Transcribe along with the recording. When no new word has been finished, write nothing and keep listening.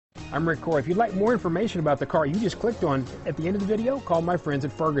I'm Rick Coy. If you'd like more information about the car you just clicked on at the end of the video, call my friends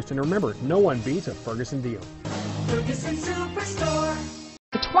at Ferguson. Remember, no one beats a Ferguson deal. Ferguson Superstore.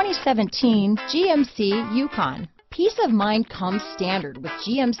 The 2017 GMC Yukon. Peace of mind comes standard with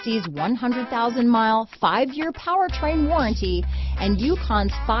GMC's 100,000-mile, 5-year powertrain warranty and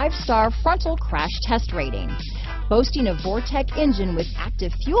Yukon's 5-star frontal crash test rating. Boasting a Vortec engine with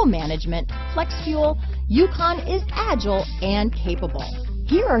active fuel management, flex fuel, Yukon is agile and capable.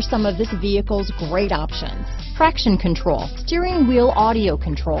 Here are some of this vehicle's great options: traction control, steering wheel audio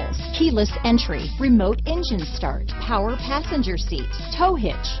controls, keyless entry, remote engine start, power passenger seat, tow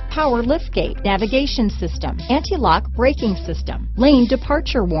hitch, power liftgate, navigation system, anti-lock braking system, lane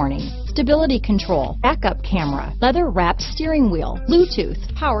departure warning, stability control, backup camera, leather-wrapped steering wheel,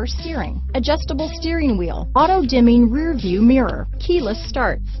 Bluetooth, power steering, adjustable steering wheel, auto-dimming rear-view mirror, keyless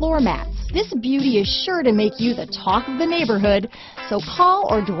start, floor mats. This beauty is sure to make you the talk of the neighborhood, so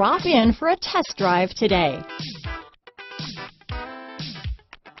call or drop in for a test drive today.